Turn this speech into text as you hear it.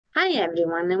Hi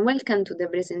everyone and welcome to the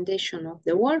presentation of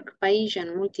the work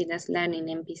Bayesian Multitask Learning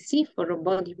MPC for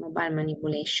Robotic Mobile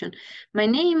Manipulation. My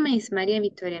name is Maria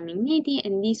Vittoria Migniti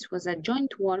and this was a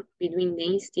joint work between the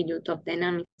Institute of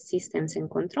Dynamic Systems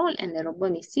and Control and the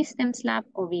Robotic Systems Lab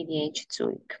of ETH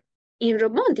Zurich. In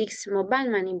robotics, mobile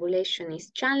manipulation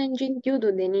is challenging due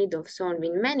to the need of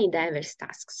solving many diverse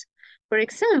tasks. For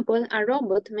example, a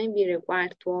robot may be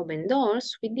required to open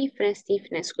doors with different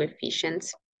stiffness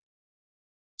coefficients.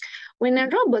 When a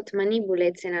robot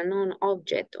manipulates an unknown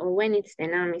object or when its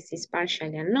dynamics is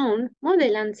partially unknown,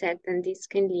 model uncertainties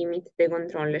can limit the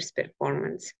controller's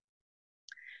performance.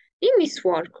 In this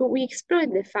work, we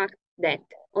explored the fact that,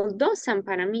 although some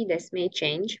parameters may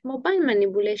change, mobile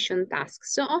manipulation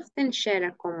tasks often share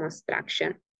a common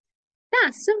structure.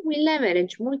 Thus, we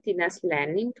leverage multitask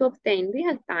learning to obtain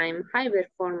real-time,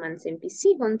 high-performance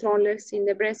MPC controllers in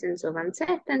the presence of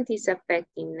uncertainties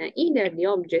affecting either the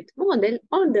object model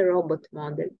or the robot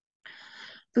model.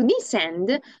 To this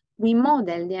end, we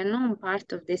model the unknown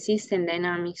part of the system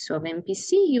dynamics of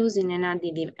MPC using an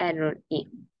additive error E.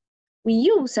 We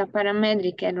use a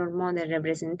parametric error model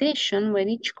representation where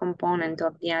each component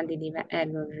of the additive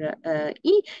error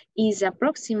E is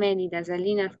approximated as a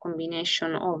linear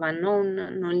combination of a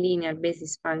nonlinear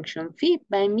basis function phi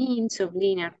by means of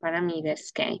linear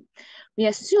parameters k. We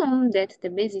assume that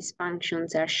the basis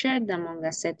functions are shared among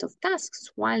a set of tasks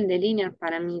while the linear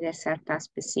parameters are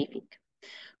task-specific.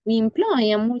 We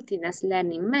employ a multitask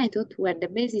learning method where the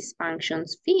basis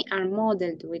functions phi are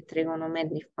modeled with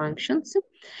trigonometric functions,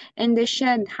 and the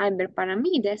shared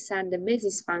hyperparameters are the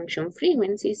basis function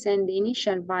frequencies and the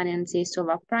initial variances of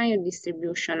a prior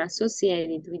distribution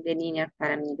associated with the linear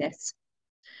parameters.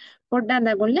 For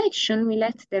data collection, we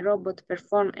let the robot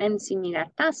perform n similar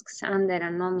tasks under a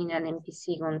nominal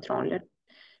MPC controller.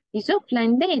 This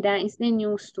offline data is then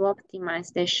used to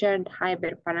optimize the shared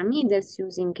hyperparameters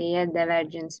using KL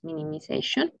divergence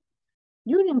minimization.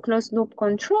 During closed-loop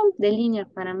control, the linear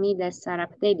parameters are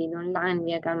updated online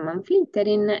via Kalman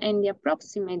filtering, and the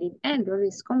approximated error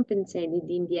is compensated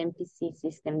in the MPC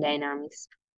system dynamics.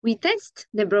 We test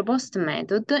the proposed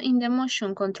method in the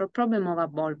motion control problem of a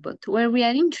ballbot, where we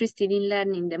are interested in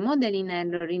learning the modeling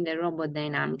error in the robot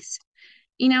dynamics.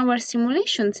 In our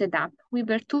simulation setup, we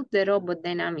perturb the robot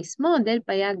dynamics model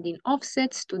by adding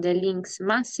offsets to the link's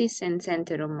masses and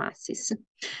center of masses.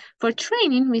 For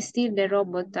training, we steer the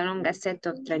robot along a set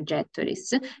of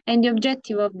trajectories, and the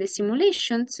objective of the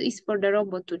simulations is for the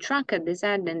robot to track a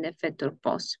desired end effector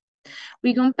pose.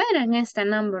 We compare against a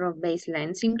number of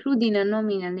baselines, including a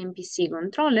nominal MPC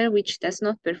controller, which does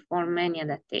not perform any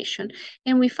adaptation,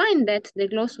 and we find that the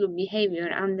closed-loop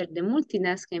behavior under the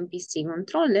multitask MPC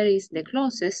controller is the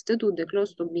closest to the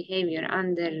closed-loop behavior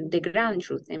under the ground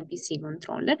truth MPC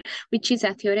controller, which is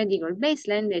a theoretical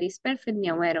baseline that is perfectly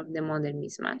aware of the model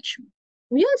mismatch.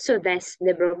 We also test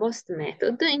the proposed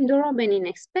method in door-opening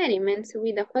experiments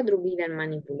with a quadrupedal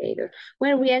manipulator,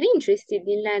 where we are interested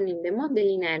in learning the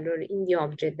modeling error in the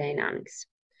object dynamics.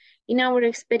 In our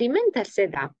experimental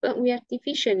setup, we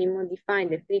artificially modify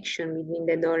the friction between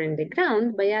the door and the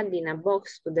ground by adding a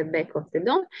box to the back of the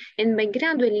door and by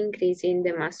gradually increasing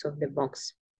the mass of the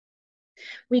box.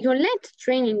 We collect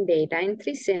training data in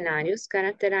 3 scenarios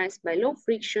characterized by low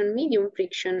friction, medium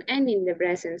friction, and in the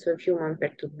presence of human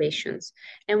perturbations.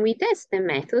 And we test the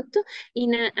method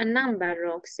in a number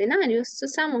of scenarios,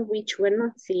 some of which were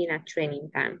not seen at training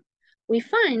time. We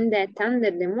find that under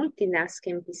the multitask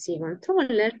MPC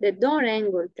controller, the door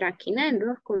angle tracking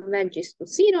error converges to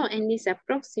 0 and is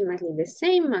approximately the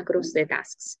same across the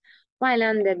tasks. While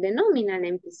under the nominal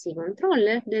MPC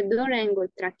controller, the door angle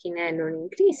tracking error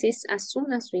increases as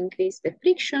soon as we increase the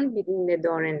friction between the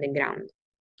door and the ground.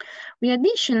 We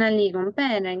additionally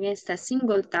compare against a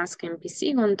single task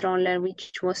MPC controller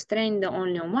which was trained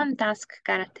only on one task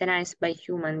characterized by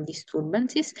human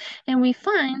disturbances, and we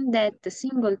find that the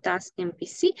single task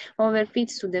MPC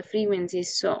overfits to the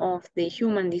frequencies of the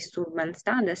human disturbance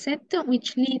dataset,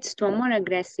 which leads to a more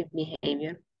aggressive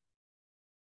behavior.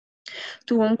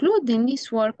 To conclude, in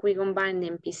this work, we combined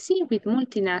MPC with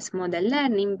multitask model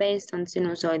learning based on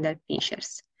sinusoidal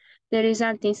features. The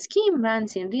resulting scheme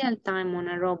runs in real time on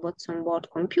a robot's onboard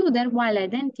computer while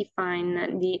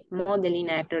identifying the modeling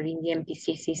error in the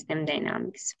MPC system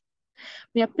dynamics.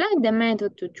 We applied the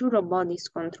method to 2 robotics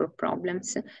control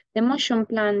problems, the motion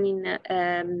planning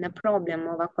problem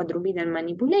of a quadrupedal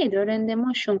manipulator and the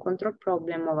motion control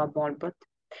problem of a ballbot.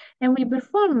 And we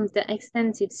performed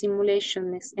extensive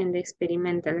simulations and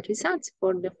experimental results,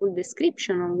 for the full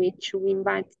description of which we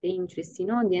invite the interested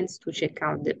audience to check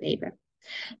out the paper.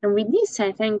 And with this,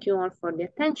 I thank you all for the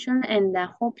attention and I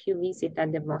hope you visit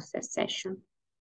at the poster session.